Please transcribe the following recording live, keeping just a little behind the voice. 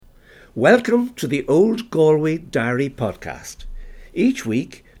Welcome to the Old Galway Diary podcast. Each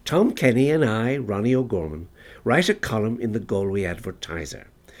week, Tom Kenny and I, Ronnie O'Gorman, write a column in the Galway Advertiser.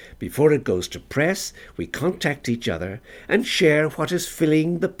 Before it goes to press, we contact each other and share what is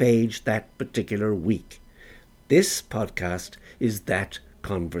filling the page that particular week. This podcast is that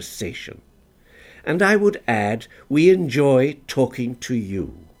conversation. And I would add, we enjoy talking to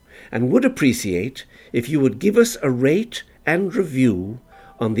you and would appreciate if you would give us a rate and review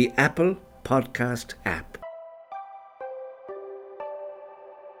on the Apple Podcast app.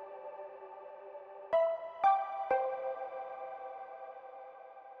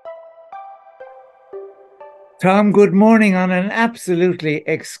 Tom, good morning on an absolutely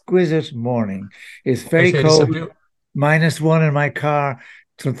exquisite morning. It's very cold, -1 in my car,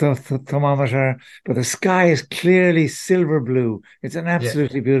 thermometer, but the sky is clearly silver blue. It's an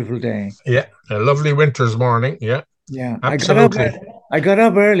absolutely beautiful day. Yeah, a lovely winter's morning. Yeah, absolutely. I got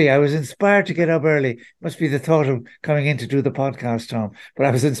up early. I was inspired to get up early. Must be the thought of coming in to do the podcast, Tom. But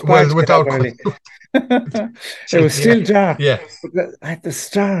I was inspired to get up early. It was still dark. Yeah. But the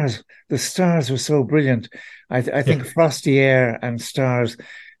stars were so brilliant. I think frosty air and stars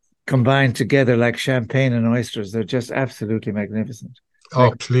combined together like champagne and oysters. They're just absolutely magnificent.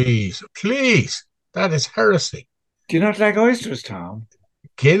 Oh, please. That is heresy. Do you not like oysters, Tom?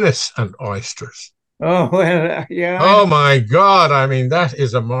 Guinness and oysters. Oh, well, yeah. Oh, my God. I mean, that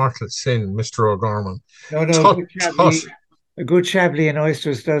is a mortal sin, Mr. O'Gorman. No, a good chablis and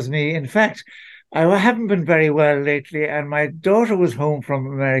oysters does me. In fact, I haven't been very well lately, and my daughter was home from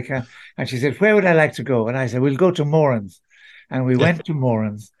America, and she said, "Where would I like to go?" And I said, "We'll go to Moran's." And we went to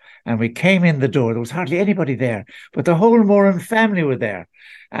Moran's, and we came in the door. There was hardly anybody there, but the whole Moran family were there,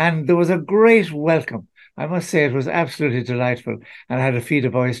 and there was a great welcome. I must say it was absolutely delightful, and I had a feed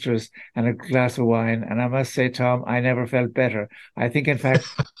of oysters and a glass of wine, and I must say, Tom, I never felt better. I think, in fact,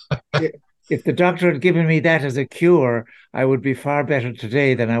 if the doctor had given me that as a cure, I would be far better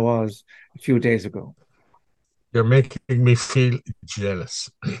today than I was a few days ago. You're making me feel jealous.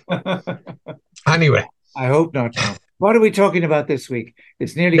 Anyway. I hope not, Tom. What are we talking about this week?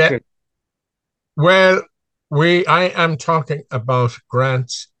 It's nearly Christmas. Well, I am talking about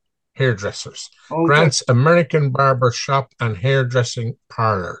Grant's hairdressers. Grant's American barber shop and hairdressing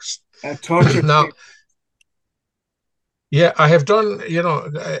parlors. Now, yeah, I have done,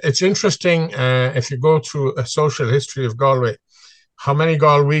 it's interesting if you go through a social history of Galway, how many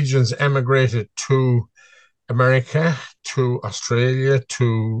Galwegians emigrated to America, to Australia,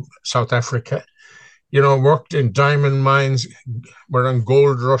 to South Africa, worked in diamond mines, were on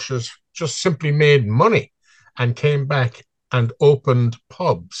gold rushes, just simply made money and came back and opened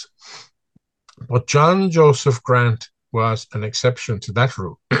pubs. But John Joseph Grant was an exception to that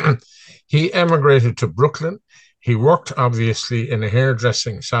rule. He emigrated to Brooklyn. He worked, obviously, in a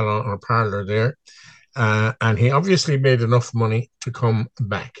hairdressing salon or parlor there, and he obviously made enough money to come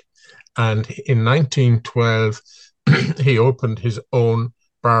back. And in 1912, he opened his own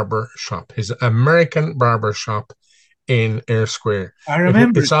barber shop, his American barber shop in Eyre Square. I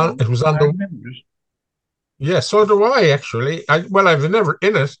remember it was on the... Yeah, so do I, actually. I was never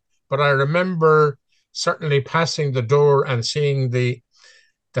in it, but I remember certainly passing the door and seeing the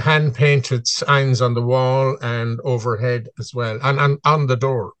hand-painted signs on the wall and overhead as well, and on the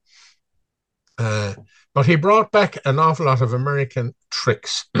door. But he brought back an awful lot of American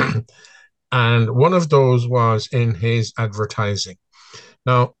tricks, and one of those was in his advertising.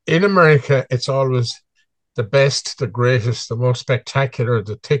 Now, in America, it's always the best, the greatest, the most spectacular,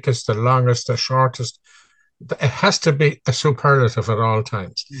 the thickest, the longest, the shortest. It has to be a superlative at all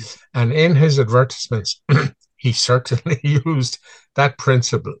times. And in his advertisements, he certainly used that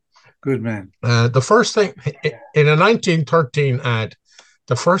principle. Good man. The first thing, in a 1913 ad,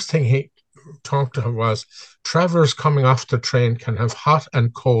 the first thing he talked of was, travelers coming off the train can have hot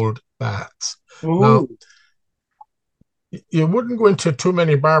and cold baths. Now, you wouldn't go into too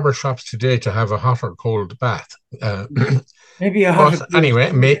many barber shops today to have a hot or cold bath. Maybe a hot. But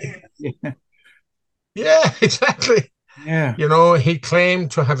anyway, yeah, exactly. Yeah. He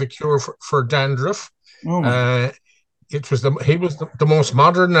claimed to have a cure for dandruff. He was the most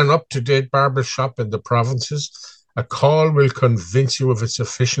modern and up-to-date barber shop in the provinces. A call will convince you of its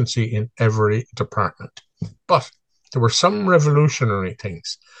efficiency in every department. But there were some revolutionary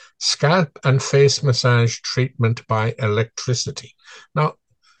things. Scalp and face massage treatment by electricity. Now,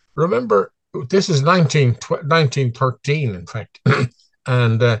 remember, this is 1913, in fact,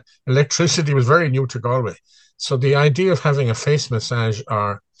 and electricity was very new to Galway. So the idea of having a face massage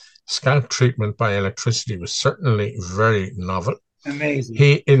or scalp treatment by electricity was certainly very novel. Amazing.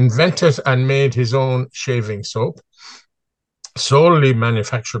 He invented and made his own shaving soap. solely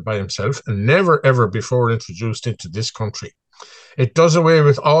manufactured by himself and never ever before introduced into this country. It does away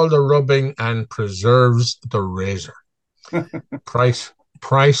with all the rubbing and preserves the razor. Price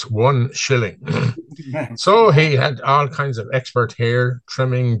price 1 shilling. So he had all kinds of expert hair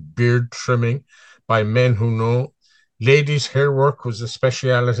trimming, beard trimming by men who know. Ladies' hair work was a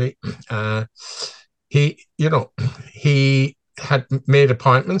speciality. He, he had made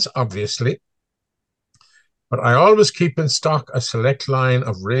appointments, obviously, but I always keep in stock a select line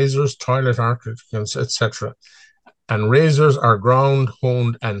of razors, toilet articles, etc. And razors are ground,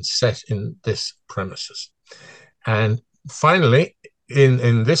 honed, and set in this premises. And finally,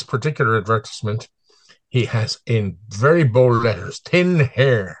 in this particular advertisement, he has in very bold letters, thin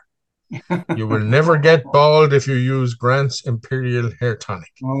hair. You will never get bald if you use Grant's Imperial Hair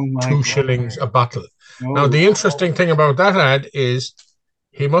Tonic. Oh my 2 God. shillings a bottle. Oh. Now, the interesting thing about that ad is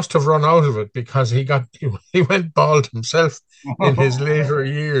he must have run out of it because he went bald himself in his later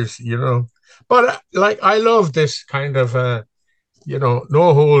years, But I love this kind of,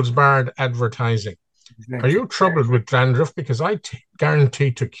 no holds barred advertising. Exactly. Are you troubled with dandruff? Because I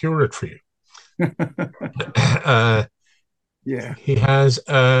guarantee to cure it for you. Yeah. He has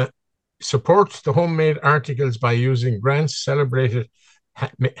supports the homemade articles by using Grant's celebrated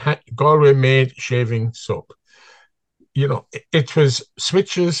Galway-made shaving soap. It was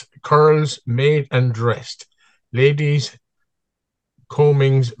switches, curls made and dressed. Ladies'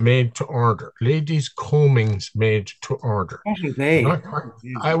 combings made to order. Ladies' combings made to order. What are they?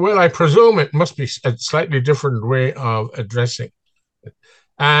 I presume it must be a slightly different way of addressing it.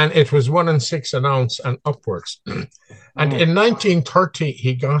 And it was 1 and 6 an ounce and upwards. And in 1930,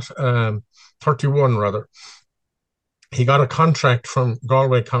 he got 31 rather. He got a contract from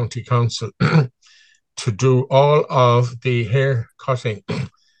Galway County Council to do all of the hair cutting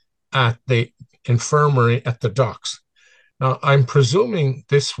at the infirmary at the docks. Now, I'm presuming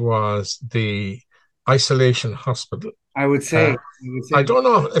this was the isolation hospital. I would say. I don't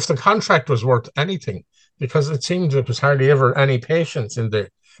know if the contract was worth anything because it seemed there was hardly ever any patients in there.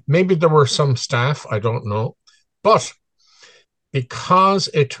 Maybe there were some staff, I don't know. But because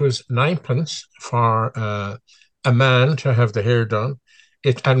it was 9p for a man to have the hair done,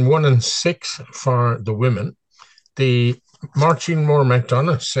 and 1 and 6 for the women, the Martin Moore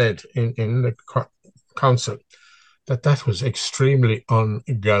MacDonough said in the council that was extremely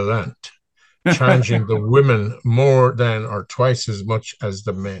ungallant, charging the women more than or twice as much as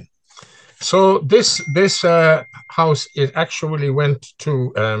the men. So this house, it actually went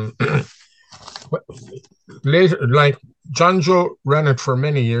to later, like John Joe ran it for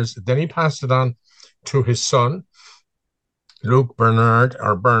many years. Then he passed it on to his son, Luke Bernard,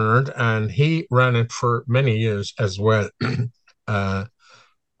 and he ran it for many years as well,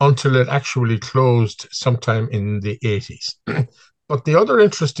 until it actually closed sometime in the 80s. But the other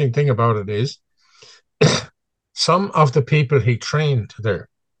interesting thing about it is some of the people he trained there,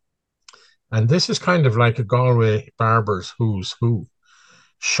 and this is kind of like a Galway Barbers who's who.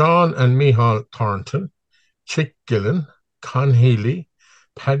 Sean and Micheál Thornton, Chick Gillen, Con Healy,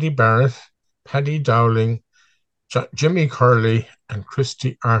 Paddy Barrett, Paddy Dowling, Jimmy Curley, and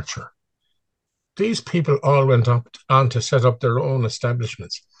Christy Archer. These people all went on to set up their own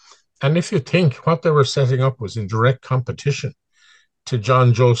establishments. And if you think what they were setting up was in direct competition to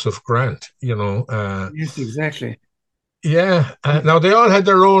John Joseph Grant, Yes, exactly. Yeah. Now, they all had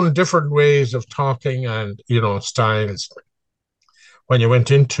their own different ways of talking and, styles. When you went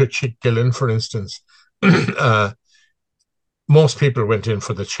into Chick Gillen, for instance, most people went in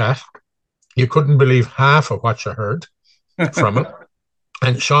for the chat. You couldn't believe half of what you heard from him.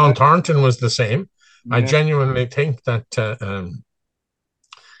 And Sean Thornton was the same. Yeah. I genuinely think that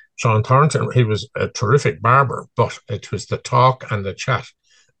Sean Thornton, he was a terrific barber, but it was the talk and the chat.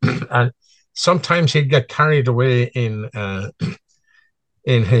 And sometimes he'd get carried away in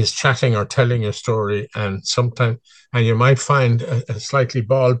his chatting or telling a story, and you might find a slightly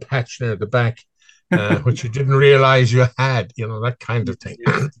bald patch near the back, which you didn't realize you had, that kind of thing.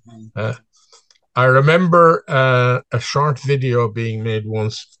 I remember a short video being made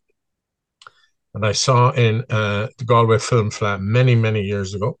once that I saw in the Galway Film Flat many, many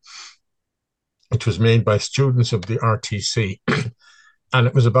years ago. It was made by students of the RTC, and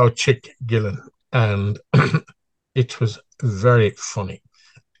it was about Chick Gillen, and it was very funny.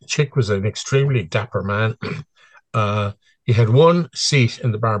 Chick was an extremely dapper man. He had one seat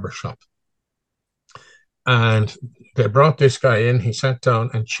in the barber shop, and they brought this guy in. He sat down,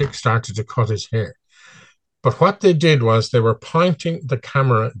 and Chick started to cut his hair. But what they did was they were pointing the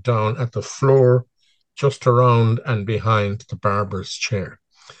camera down at the floor just around and behind the barber's chair.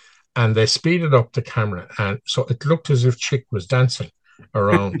 and they speeded up the camera, and so it looked as if Chick was dancing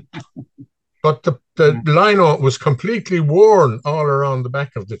around. But the lino was completely worn all around the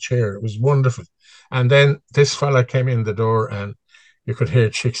back of the chair. It was wonderful. And then this fella came in the door, and you could hear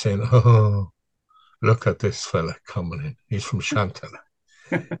Chick saying, "Oh, look at this fella coming in. He's from Chantala.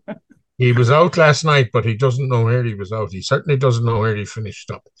 He was out last night, but he doesn't know where he was out. He certainly doesn't know where he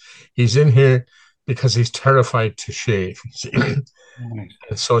finished up. He's in here because he's terrified to shave." And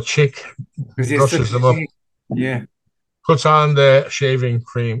so Chick brushes him up, puts on the shaving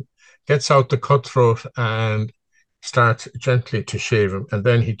cream, gets out the cutthroat, and starts gently to shave him. And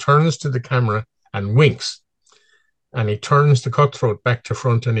then he turns to the camera and winks. And he turns the cutthroat back to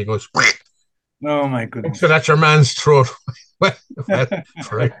front, and he goes, "Oh my goodness! So that's your man's throat." well,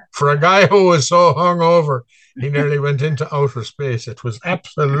 for a guy who was so hungover, he nearly went into outer space. It was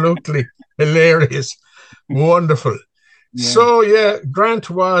absolutely hilarious, wonderful. Yeah. So yeah, Grant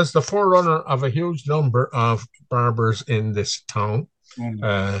was the forerunner of a huge number of barbers in this town.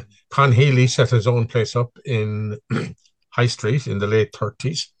 Con Healy set his own place up in High Street in the late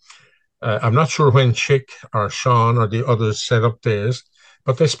 30s. I'm not sure when Chick or Sean or the others set up theirs,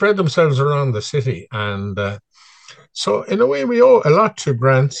 but they spread themselves around the city. And so in a way, we owe a lot to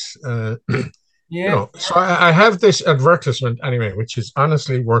Grant's. So I have this advertisement anyway, which is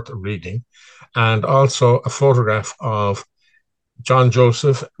honestly worth reading, and also a photograph of John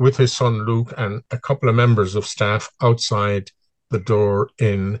Joseph with his son Luke and a couple of members of staff outside the door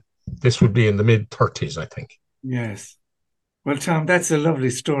this would be in the mid-30s, I think. Yes. Well, Tom, that's a lovely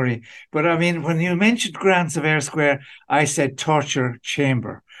story. But I mean, when you mentioned Grants of Eyre Square, I said torture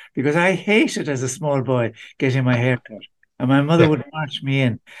chamber, because I hated as a small boy getting my hair cut. And my mother would march me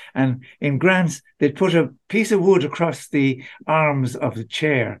in. And in Grants, they'd put a piece of wood across the arms of the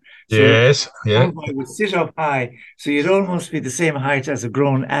chair. So the boy would sit up high. So you'd almost be the same height as a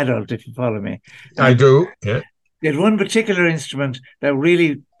grown adult, if you follow me. I do, yeah. They had one particular instrument that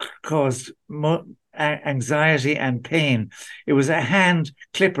really caused anxiety and pain. It was a hand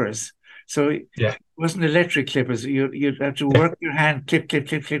clippers. So it wasn't electric clippers. You'd have to work your hand, clip, clip,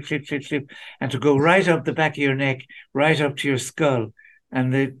 clip, clip, clip, clip, clip, and to go right up the back of your neck, right up to your skull.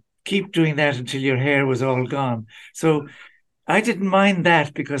 And they keep doing that until your hair was all gone. So I didn't mind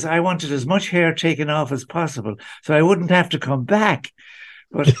that because I wanted as much hair taken off as possible, so I wouldn't have to come back.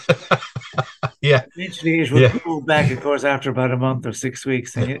 But eventually it would go back, of course, after about a month or 6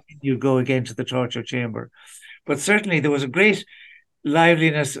 weeks, and you go again to the torture chamber. But certainly there was a great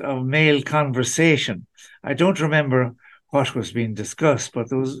liveliness of male conversation. I don't remember what was being discussed, but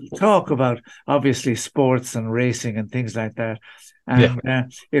there was talk about obviously sports and racing and things like that.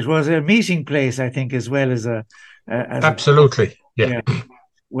 And it was a meeting place, I think, as well as absolutely. Well,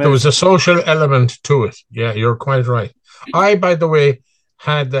 there was a social element to it. Yeah, you're quite right. I, by the way,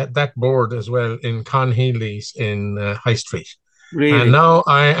 had that board as well in Con Healy's in High Street. Really? And now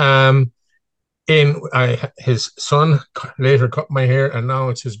I am his son later cut my hair, and now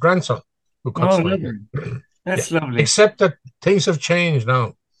it's his grandson who cuts my hair. That's lovely. Except that things have changed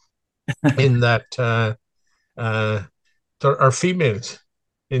now in that there are females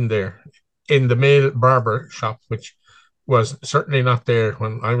in there, in the male barber shop, which was certainly not there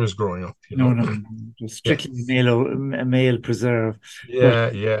when I was growing up. No. Just strictly male preserve.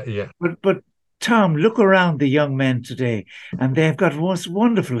 But Tom, look around the young men today, and they've got most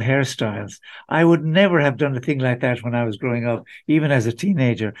wonderful hairstyles. I would never have done a thing like that when I was growing up, even as a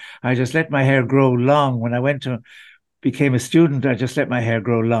teenager. I just let my hair grow long. When I became a student, I just let my hair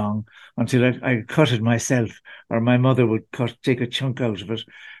grow long until I cut it myself, or my mother would take a chunk out of it.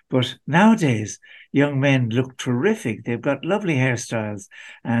 But nowadays, young men look terrific. They've got lovely hairstyles.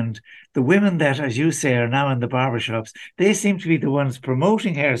 And the women that, as you say, are now in the barbershops, they seem to be the ones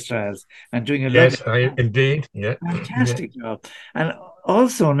promoting hairstyles and doing a fantastic job. And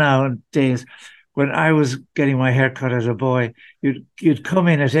also nowadays, when I was getting my hair cut as a boy, you'd come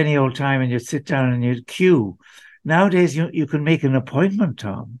in at any old time and you'd sit down and you'd queue. Nowadays, you can make an appointment,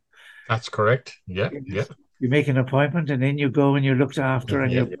 Tom. That's correct. Yeah. You make an appointment and then you go and you're looked after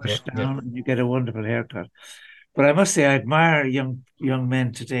and you're pushed down and you get a wonderful haircut. But I must say, I admire young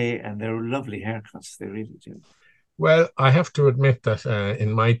men today, and they're lovely haircuts. They really do. Well, I have to admit that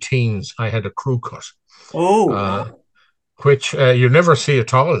in my teens, I had a crew cut. Which you never see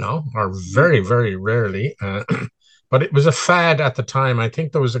at all now, or very, very rarely. But it was a fad at the time. I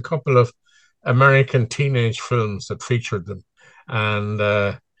think there was a couple of American teenage films that featured them. And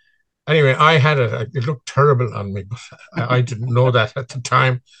anyway, I had it. It looked terrible on me, but I didn't know that at the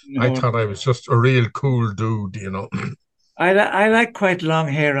time. No. I thought I was just a real cool dude, I like quite long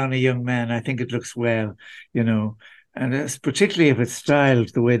hair on a young man. I think it looks well, And it's particularly if it's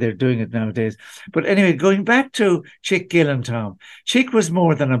styled the way they're doing it nowadays. But anyway, going back to Chick Gillen, Tom, Chick was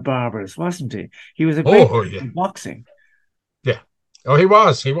more than a Barbers, wasn't he? He was a great Yeah. boxing. Yeah. Oh, he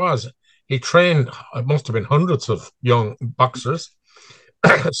was. He was. He trained, it must have been hundreds of young boxers,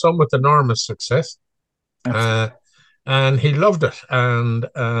 some with enormous success. And he loved it. And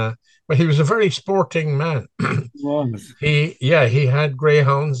but he was a very sporting man. He had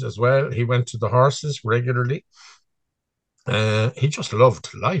greyhounds as well. He went to the horses regularly. He just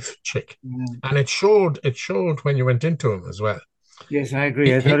loved life, Chick, and it showed. It showed when you went into him as well. Yes, I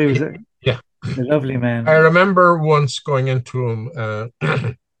agree. I thought he was a lovely man. I remember once going into him.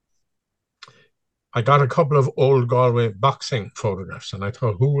 I got a couple of old Galway boxing photographs, and I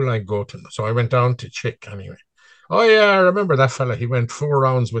thought, who will I go to? So I went down to Chick anyway. Oh yeah, I remember that fella. He went 4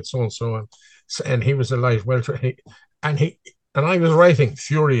 rounds with so and so, and he was a light welter. And I was writing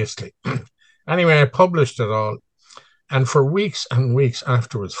furiously. Anyway, I published it all. And for weeks and weeks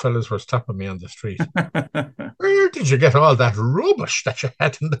afterwards, fellas were stopping me on the street. Where did you get all that rubbish that you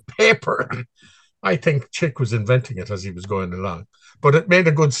had in the paper? I think Chick was inventing it as he was going along. But it made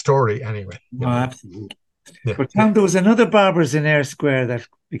a good story anyway. Absolutely. Yeah. But Tom, there was another Barbers in Eyre Square that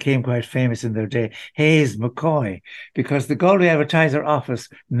became quite famous in their day, Hayes McCoy, because the Galway Advertiser office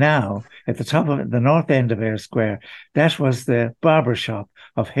now at the top of the north end of Eyre Square, that was the barber shop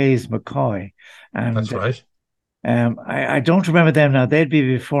of Hayes McCoy. And that's right. I don't remember them now. They'd be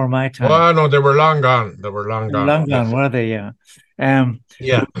before my time. Oh no, they were long gone. They were long gone. Long gone, were they? Yeah.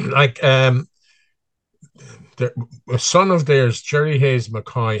 The son of theirs, Jerry Hayes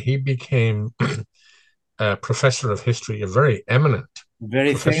McCoy, he became a professor of history, a very eminent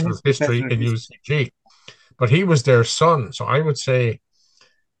professor of history in UCG. But he was their son, so I would say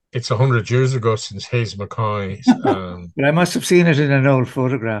it's 100 years ago since Hayes McCoy. But I must have seen it in an old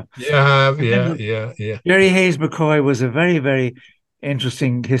photograph. Yeah. Jerry Hayes McCoy was a very, very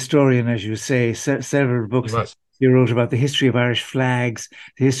interesting historian, as you say. Several books he wrote about the history of Irish flags,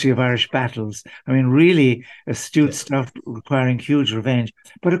 the history of Irish battles. I mean, really astute stuff requiring huge revenge.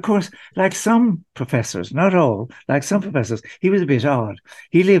 But of course, like some professors, not all, like some professors, he was a bit odd.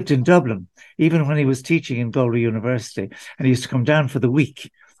 He lived in Dublin, even when he was teaching in Galway University, and he used to come down for the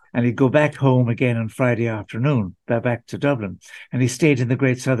week. And he'd go back home again on Friday afternoon, back to Dublin. And he stayed in the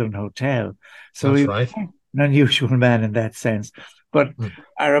Great Southern Hotel. So he was an unusual man in that sense. But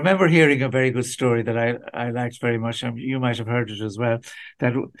I remember hearing a very good story that I liked very much. You might have heard it as well,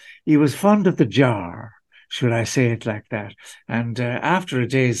 that he was fond of the jar, should I say it like that. And after a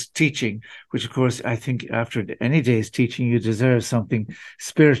day's teaching, which of course I think after any day's teaching, you deserve something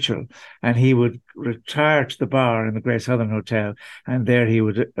spiritual. And he would retire to the bar in the Great Southern Hotel, and there he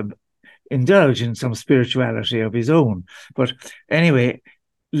would indulge in some spirituality of his own. But anyway,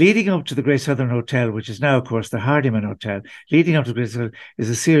 leading up to the Great Southern Hotel, which is now, of course, the Hardiman Hotel, leading up to the Great Southern is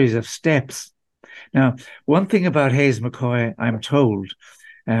a series of steps. Now, one thing about Hayes McCoy, I'm told,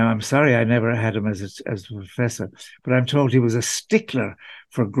 I'm sorry I never had him as a professor, but I'm told he was a stickler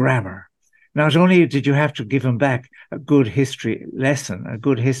for grammar. Not only did you have to give him back a good history lesson, a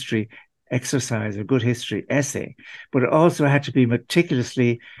good history exercise, a good history essay, but it also had to be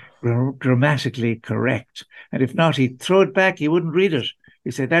meticulously grammatically correct. And if not, he'd throw it back, he wouldn't read it. He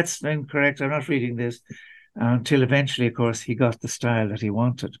said, that's incorrect, I'm not reading this. Until eventually, of course, he got the style that he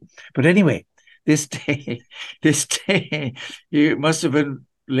wanted. But anyway, this day, he must have been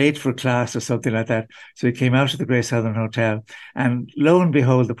late for class or something like that. So he came out of the Great Southern Hotel, and lo and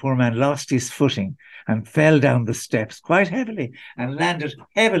behold, the poor man lost his footing and fell down the steps quite heavily and landed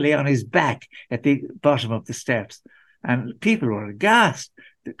heavily on his back at the bottom of the steps. And people were aghast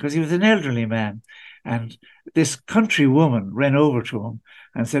because he was an elderly man. And this country woman ran over to him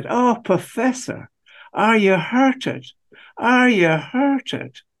and said, "Oh, Professor, are you hurted? Are you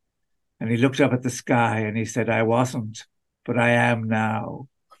hurted?" And he looked up at the sky and he said, "I wasn't, but I am now."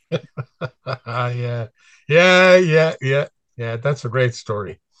 Yeah. That's a great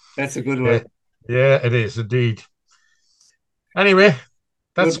story. That's a good one. Yeah, it is indeed. Anyway,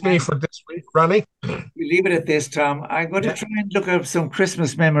 that's me for this week, Ronnie. We leave it at this, Tom. I'm going to try and look up some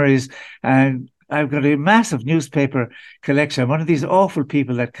Christmas memories, and I've got a massive newspaper collection. I'm one of these awful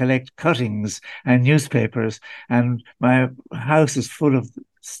people that collect cuttings and newspapers, and my house is full of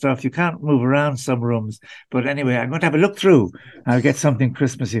stuff. You can't move around some rooms. But anyway, I'm going to have a look through. I'll get something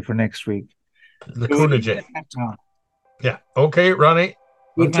Christmassy for next week. Yeah. Okay, Ronnie.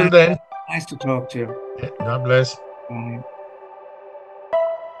 Good Until man. then. Nice to talk to you. Yeah, God bless. Bye.